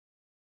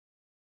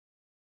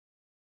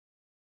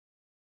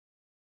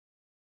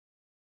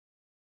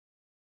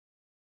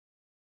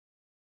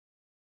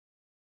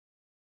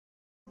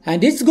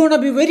And it's gonna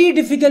be very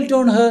difficult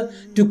on her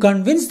to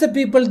convince the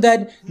people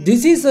that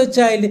this is her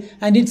child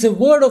and it's a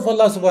word of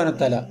Allah subhanahu wa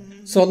ta'ala.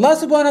 So Allah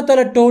subhanahu wa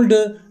ta'ala told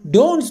her,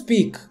 don't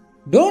speak.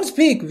 Don't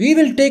speak, we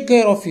will take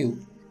care of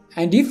you.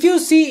 And if you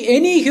see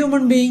any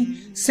human being,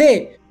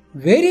 say,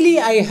 verily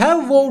I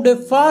have vowed a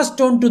fast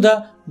unto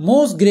the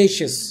most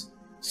gracious.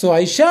 So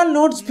I shall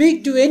not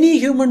speak to any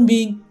human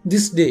being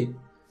this day.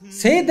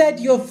 Say that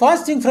you are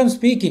fasting from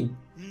speaking.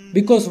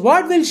 Because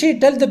what will she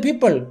tell the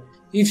people?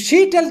 If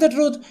she tells the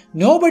truth,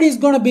 nobody is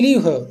going to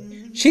believe her.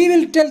 She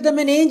will tell them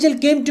an angel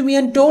came to me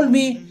and told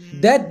me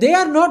that they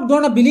are not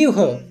going to believe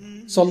her.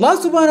 So Allah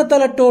subhanahu wa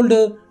ta'ala told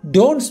her,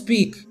 don't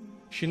speak.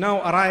 She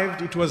now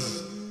arrived, it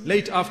was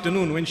late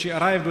afternoon when she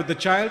arrived with the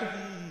child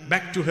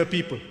back to her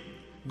people.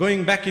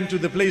 Going back into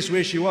the place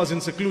where she was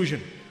in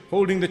seclusion,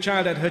 holding the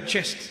child at her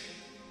chest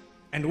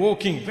and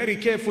walking very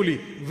carefully,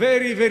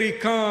 very, very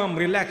calm,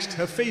 relaxed.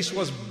 Her face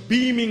was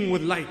beaming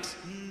with light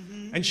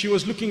and she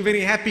was looking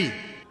very happy.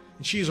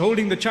 She is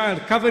holding the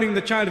child, covering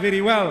the child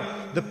very well.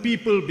 The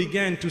people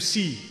began to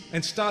see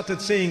and started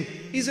saying,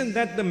 isn't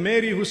that the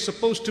Mary who's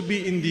supposed to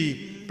be in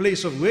the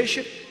place of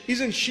worship?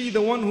 Isn't she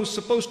the one who's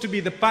supposed to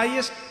be the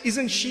pious?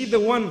 Isn't she the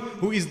one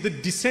who is the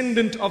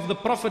descendant of the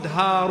Prophet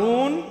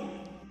Harun?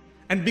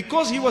 And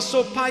because he was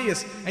so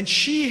pious and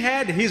she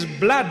had his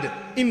blood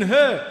in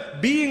her,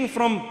 being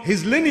from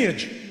his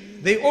lineage,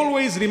 they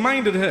always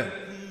reminded her,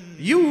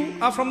 you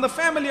are from the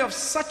family of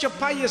such a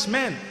pious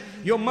man.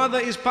 Your mother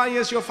is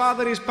pious, your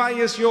father is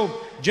pious, your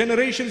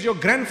generations, your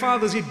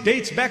grandfathers, it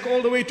dates back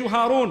all the way to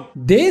Harun.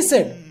 They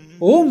said,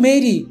 O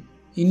Mary,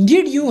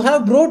 indeed you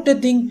have brought a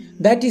thing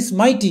that is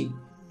mighty.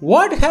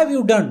 What have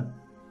you done?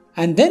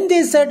 And then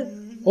they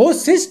said, O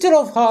sister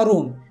of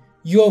Harun,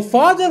 your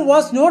father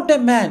was not a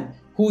man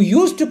who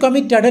used to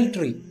commit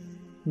adultery.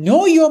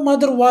 No, your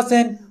mother was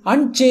an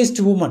unchaste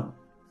woman.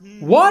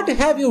 What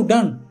have you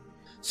done?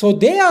 So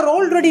they are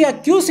already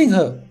accusing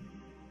her.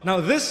 Now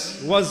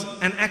this was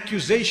an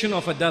accusation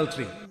of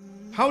adultery.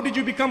 How did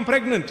you become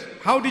pregnant?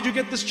 How did you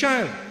get this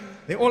child?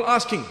 They're all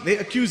asking,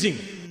 they're accusing.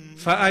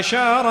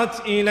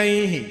 فَأَشَارَتْ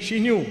إِلَيْهِ. She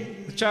knew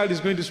the child is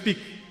going to speak.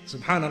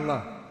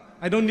 Subhanallah.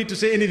 I don't need to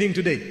say anything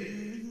today.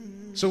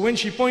 So when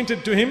she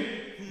pointed to him,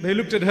 they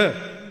looked at her.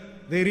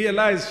 They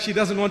realized she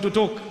doesn't want to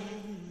talk.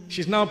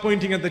 She's now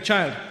pointing at the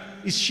child.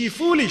 Is she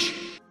foolish?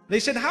 They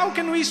said, how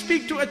can we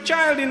speak to a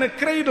child in a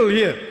cradle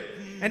here?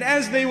 And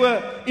as they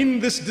were in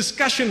this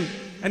discussion,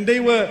 and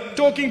they were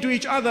talking to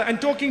each other and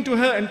talking to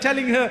her and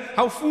telling her,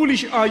 how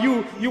foolish are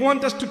you? You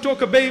want us to talk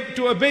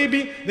to a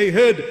baby? They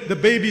heard the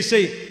baby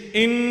say,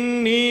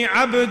 Inni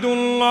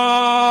Abdullah.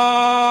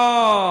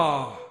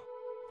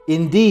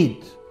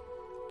 Indeed,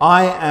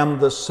 I am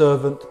the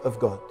servant of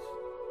God.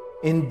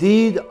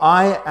 Indeed,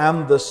 I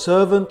am the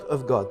servant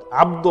of God,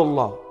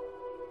 Abdullah.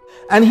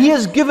 And He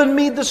has given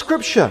me the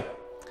scripture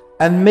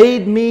and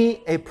made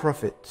me a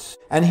prophet.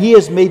 And He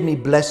has made me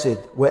blessed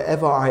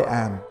wherever I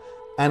am,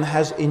 and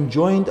has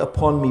enjoined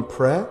upon me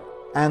prayer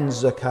and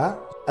zakah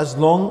as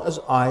long as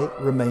I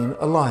remain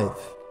alive,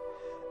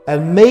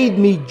 and made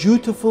me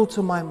dutiful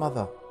to my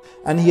mother,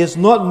 and He has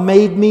not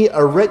made me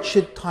a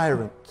wretched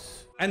tyrant.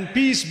 And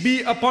peace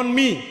be upon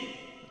me.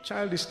 The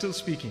child is still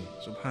speaking,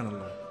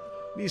 subhanallah.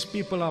 These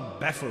people are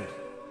baffled.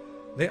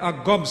 They are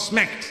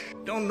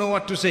gobsmacked, don't know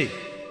what to say.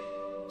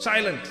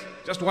 Silent,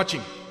 just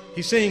watching.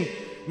 He's saying,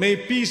 may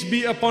peace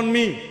be upon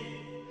me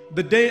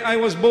the day I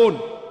was born,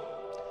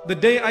 the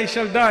day I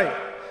shall die,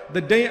 the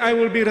day I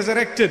will be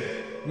resurrected.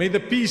 May the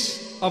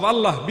peace of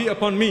Allah be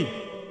upon me.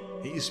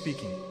 He is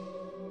speaking.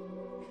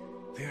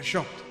 They are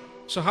shocked.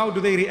 So how do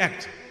they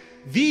react?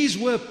 These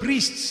were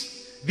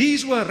priests.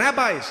 These were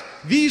rabbis.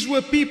 These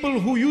were people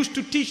who used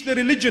to teach the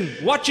religion,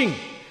 watching.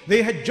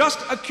 They had just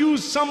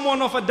accused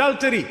someone of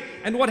adultery.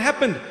 And what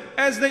happened?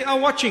 As they are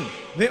watching,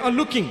 they are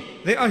looking,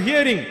 they are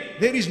hearing.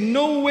 There is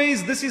no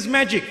ways this is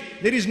magic.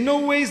 There is no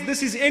ways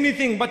this is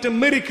anything but a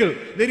miracle.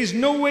 There is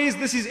no ways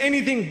this is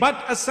anything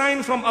but a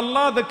sign from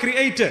Allah the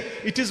Creator.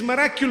 It is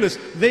miraculous.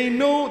 They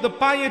know the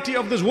piety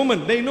of this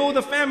woman. They know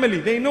the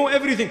family. They know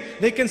everything.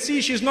 They can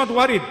see she's not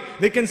worried.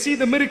 They can see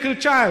the miracle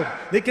child.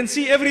 They can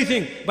see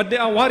everything. But they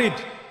are worried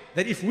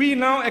that if we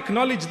now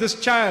acknowledge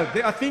this child,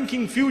 they are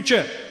thinking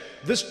future.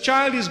 This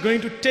child is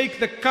going to take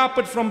the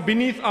carpet from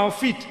beneath our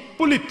feet,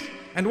 pull it.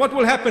 And what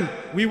will happen?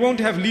 We won't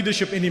have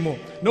leadership anymore.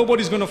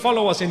 Nobody's going to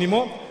follow us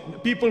anymore.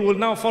 People will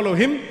now follow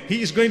him.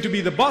 He is going to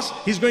be the boss.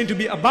 He's going to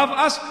be above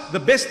us. The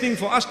best thing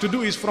for us to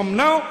do is from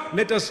now,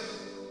 let us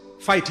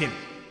fight him.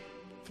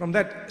 From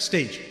that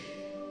stage.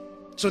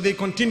 So they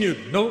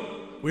continued, no,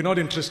 we're not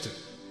interested.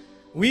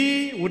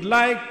 We would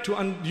like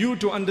you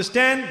to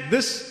understand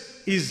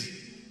this is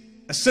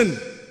a sin.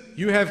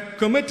 You have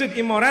committed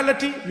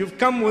immorality. You've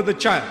come with a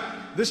child.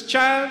 This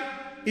child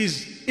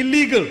is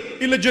illegal,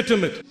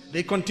 illegitimate.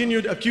 They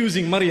continued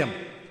accusing Maryam.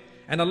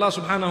 And Allah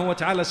subhanahu wa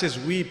ta'ala says,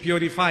 we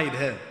purified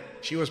her.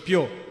 She was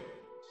pure.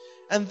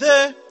 And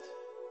there,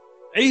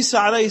 Isa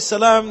alayhi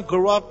salam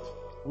grew up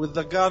with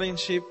the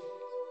guardianship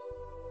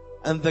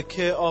and the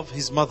care of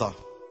his mother.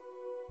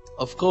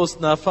 Of course,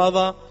 her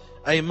father,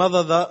 a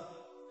mother that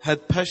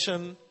had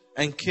passion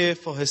and care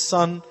for his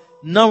son,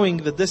 knowing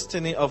the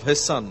destiny of his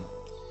son.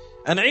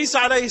 And Isa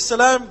alayhi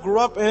salam grew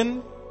up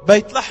in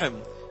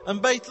Bethlehem.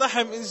 And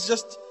Bethlehem is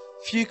just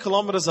a few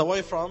kilometers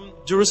away from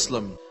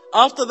Jerusalem.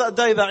 After that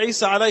day that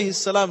Isa alayhi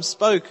salam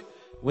spoke,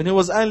 when he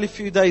was only a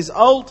few days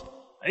old,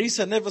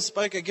 Isa never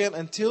spoke again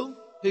until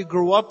he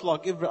grew up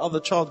like every other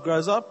child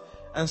grows up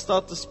and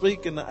started to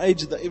speak in the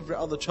age that every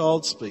other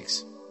child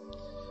speaks.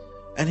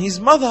 And his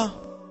mother,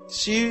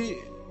 she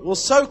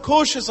was so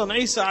cautious on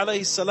Isa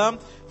alayhi salam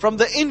from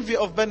the envy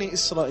of Bani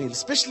Israel,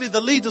 especially the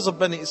leaders of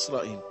Bani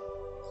Israel.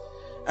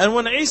 And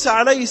when Isa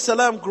alayhi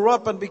salam grew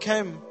up and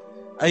became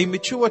a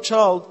mature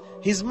child,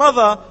 his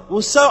mother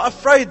was so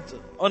afraid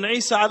on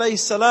Isa alayhi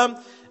salam,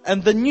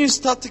 and the news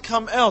started to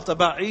come out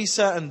about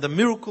Isa and the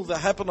miracle that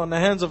happened on the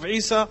hands of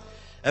Isa.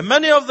 And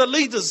many of the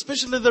leaders,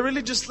 especially the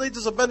religious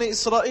leaders of Bani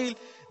Israel,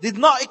 did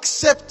not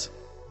accept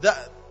the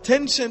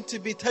attention to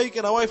be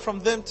taken away from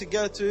them to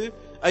go to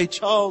a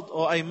child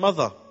or a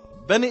mother.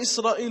 Bani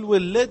Israel were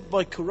led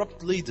by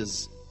corrupt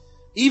leaders.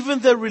 Even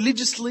the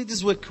religious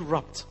leaders were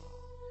corrupt.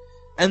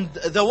 And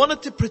they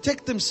wanted to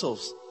protect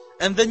themselves.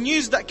 And the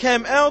news that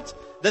came out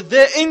that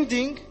their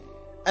ending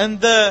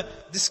and the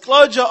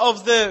disclosure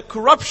of the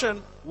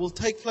corruption will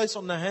take place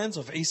on the hands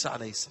of Isa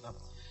alayhi salam.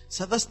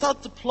 So they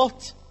start to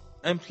plot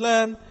and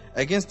plan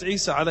against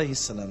Isa alayhi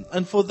salam.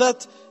 And for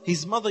that,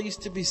 his mother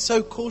used to be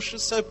so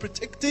cautious, so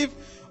protective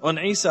on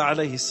Isa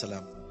alayhi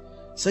salam.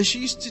 So she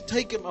used to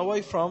take him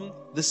away from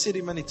the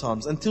city many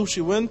times until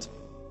she went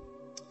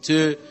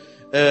to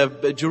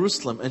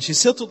Jerusalem. And she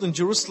settled in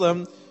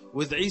Jerusalem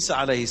with Isa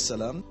alayhi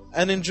salam.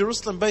 And in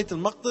Jerusalem, Bayt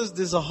al-Maqdis,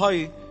 there's a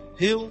high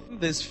hill,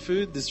 there's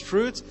food, there's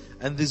fruit,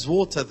 and there's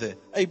water there.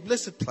 A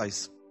blessed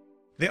place.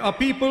 There are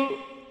people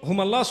whom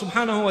Allah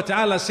subhanahu wa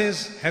ta'ala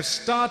says have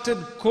started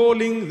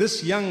calling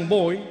this young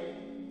boy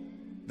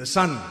the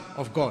son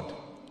of God.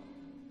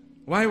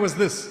 Why was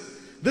this?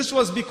 This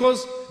was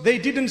because they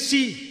didn't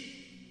see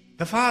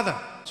the father.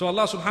 So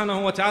Allah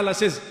subhanahu wa ta'ala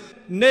says,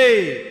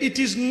 nay, it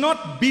is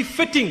not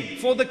befitting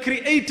for the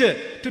Creator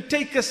to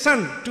take a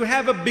son, to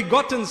have a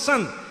begotten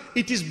son.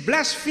 It is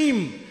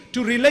blaspheme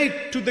to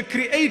relate to the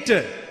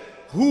Creator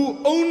who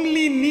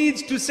only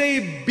needs to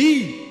say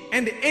be,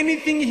 and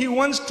anything he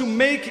wants to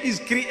make is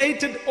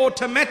created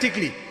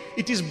automatically.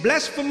 It is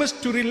blasphemous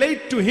to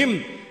relate to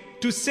him,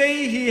 to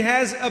say he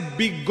has a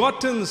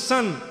begotten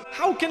son.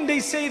 How can they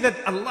say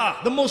that Allah,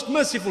 the most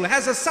merciful,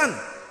 has a son?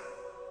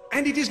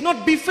 And it is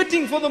not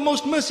befitting for the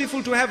most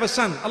merciful to have a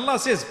son. Allah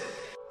says,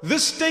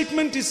 this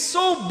statement is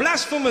so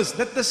blasphemous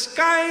that the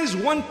skies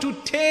want to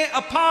tear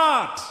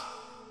apart.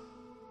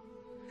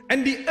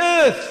 And the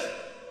earth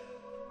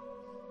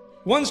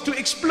wants to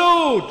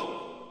explode.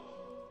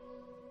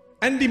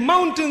 And the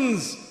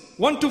mountains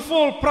want to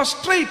fall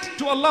prostrate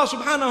to Allah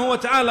subhanahu wa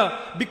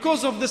ta'ala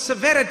because of the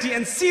severity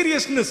and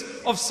seriousness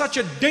of such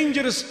a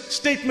dangerous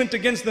statement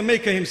against the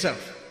Maker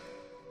himself.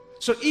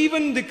 So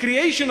even the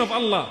creation of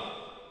Allah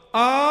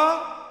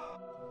are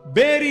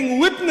bearing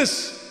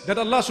witness that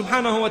Allah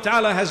subhanahu wa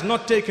ta'ala has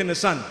not taken a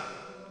son.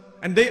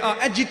 And they are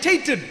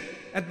agitated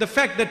at the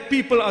fact that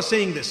people are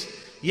saying this.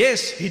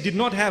 Yes, he did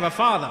not have a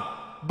father,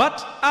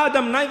 but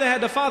Adam neither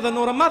had a father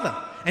nor a mother.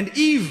 And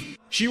Eve,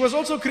 she was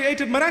also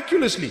created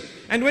miraculously.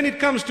 And when it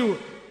comes to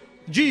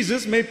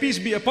Jesus, may peace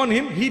be upon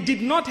him, he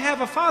did not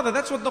have a father.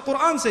 That's what the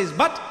Quran says.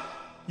 But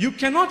you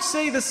cannot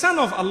say the son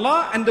of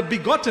Allah and the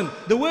begotten.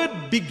 The word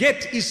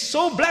beget is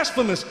so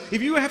blasphemous.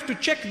 If you have to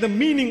check the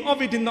meaning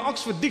of it in the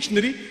Oxford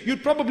Dictionary,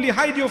 you'd probably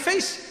hide your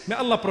face. May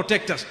Allah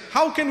protect us.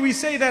 How can we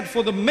say that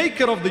for the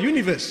maker of the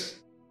universe?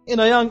 In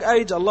a young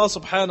age, Allah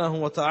subhanahu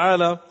wa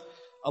ta'ala,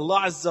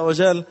 Allah Azza wa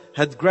Jal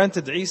had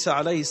granted Isa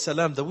alayhi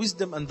salam the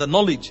wisdom and the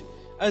knowledge,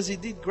 as he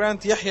did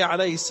grant Yahya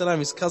alayhi salam,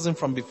 his cousin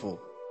from before.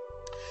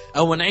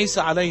 And when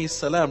Isa alayhi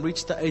salam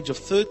reached the age of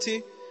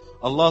 30,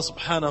 Allah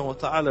subhanahu wa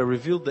ta'ala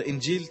revealed the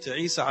Injil to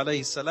Isa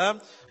alayhi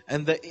salam,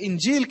 and the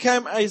Injil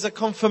came as a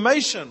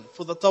confirmation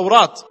for the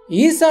Tawrat.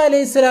 Isa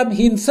alayhi salam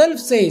himself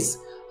says,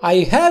 I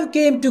have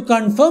came to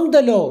confirm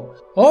the law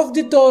of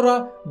the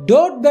Torah,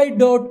 dot by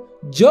dot,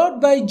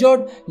 jot by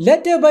jot,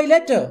 letter by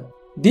letter.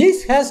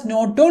 This has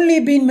not only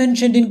been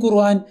mentioned in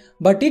Quran,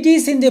 but it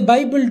is in the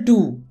Bible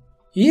too.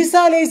 Isa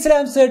alayhi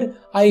salam said,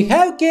 I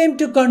have came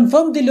to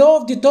confirm the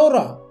law of the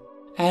Torah.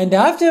 And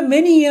after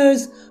many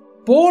years,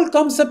 Paul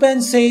comes up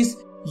and says,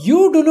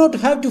 you do not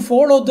have to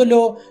follow the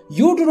law,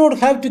 you do not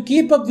have to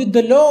keep up with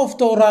the law of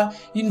Torah.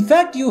 In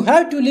fact, you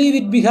have to leave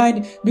it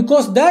behind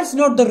because that's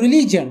not the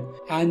religion.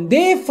 And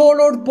they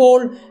followed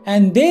Paul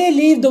and they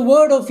leave the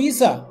word of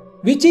Isa,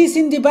 which is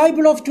in the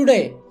Bible of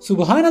today.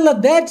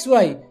 Subhanallah, that's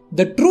why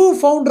the true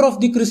founder of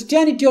the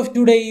Christianity of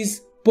today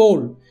is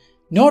Paul,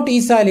 not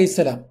Isa alayhi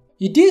salam.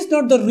 It is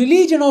not the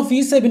religion of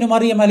Isa ibn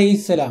Maryam alayhi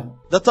salam.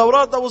 The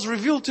Torah that was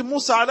revealed to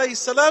Musa alayhi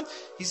salam,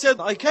 he said,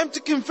 I came to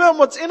confirm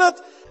what's in it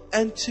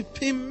and to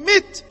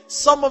permit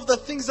some of the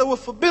things that were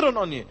forbidden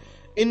on you.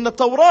 In the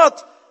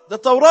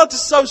Torah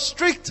is so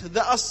strict.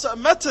 There are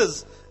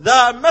matters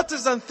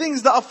and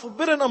things that are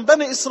forbidden on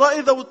Bani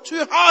Israel that were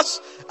too harsh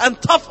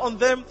and tough on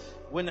them.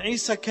 When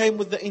Isa came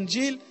with the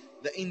Injil,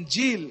 the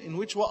Injil, in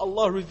which what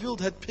Allah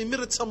revealed had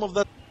permitted some of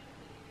that.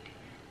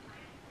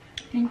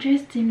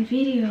 Interesting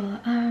video.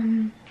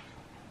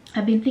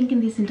 I've been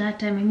thinking this entire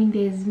time. I mean,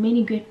 there's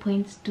many great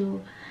points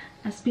to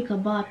speak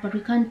about, but we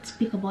can't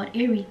speak about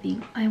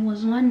everything. I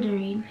was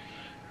wondering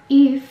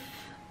if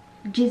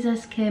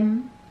Jesus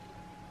came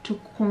to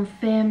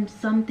confirm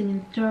something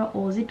in Torah,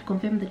 or was it to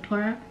confirm the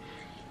Torah?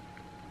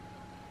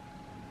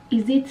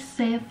 Is it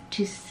safe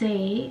to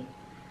say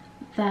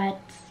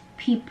that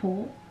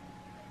people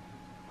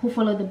who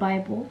follow the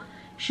Bible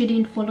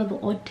shouldn't follow the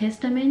Old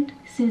Testament,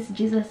 since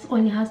Jesus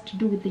only has to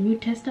do with the New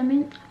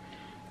Testament?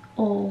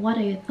 Or what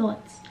are your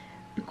thoughts?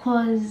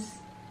 Because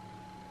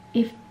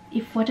if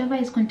whatever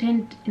is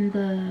contained in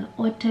the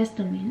Old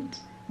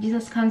Testament,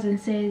 Jesus comes and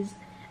says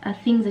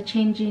things are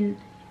changing,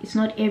 it's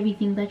not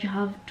everything that you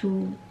have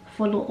to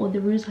follow, or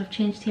the rules have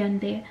changed here and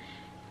there,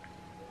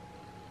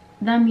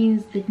 that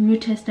means the New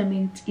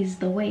Testament is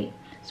the way.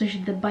 So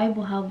should the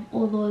Bible have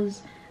all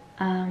those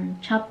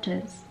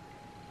chapters?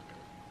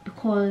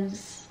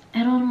 Because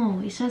I don't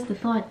know, it's just a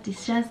thought,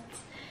 it's just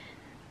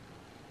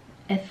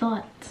a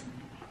thought.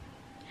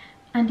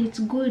 And it's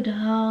good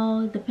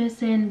how the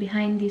person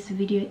behind this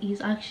video is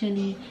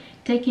actually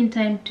taking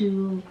time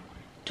to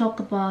talk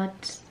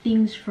about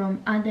things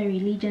from other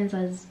religions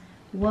as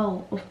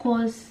well. Of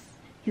course,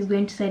 he's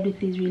going to side with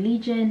his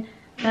religion.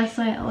 That's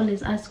why I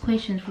always ask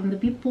questions from the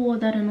people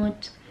that are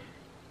not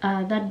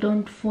that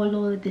don't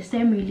follow the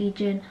same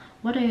religion.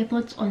 What are your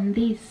thoughts on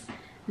this?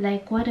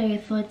 Like, what are your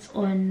thoughts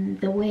on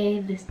the way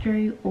the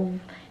story of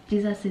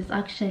Jesus is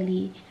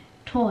actually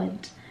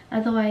told?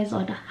 Otherwise,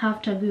 I'd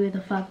have to agree with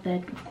the fact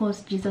that, of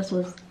course, Jesus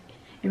was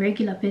a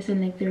regular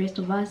person like the rest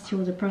of us. He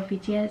was a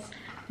prophet, yes,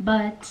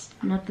 but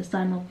not the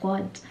Son of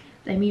God.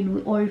 I mean,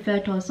 we all refer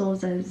to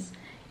ourselves as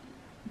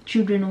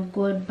children of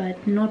God,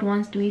 but not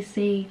once do we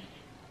say,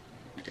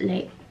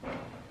 like,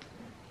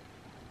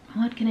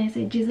 what can I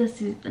say? Jesus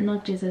is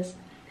not Jesus.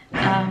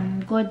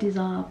 God is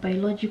our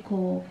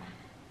biological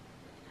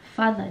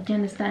father. Do you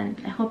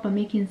understand? I hope I'm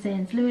making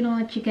sense. Let me know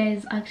what you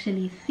guys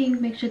actually think.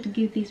 Make sure to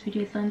give this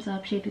video a thumbs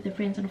up, share it with your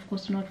friends, and of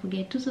course do not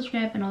forget to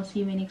subscribe, and I'll see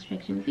you in my next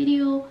reaction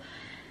video.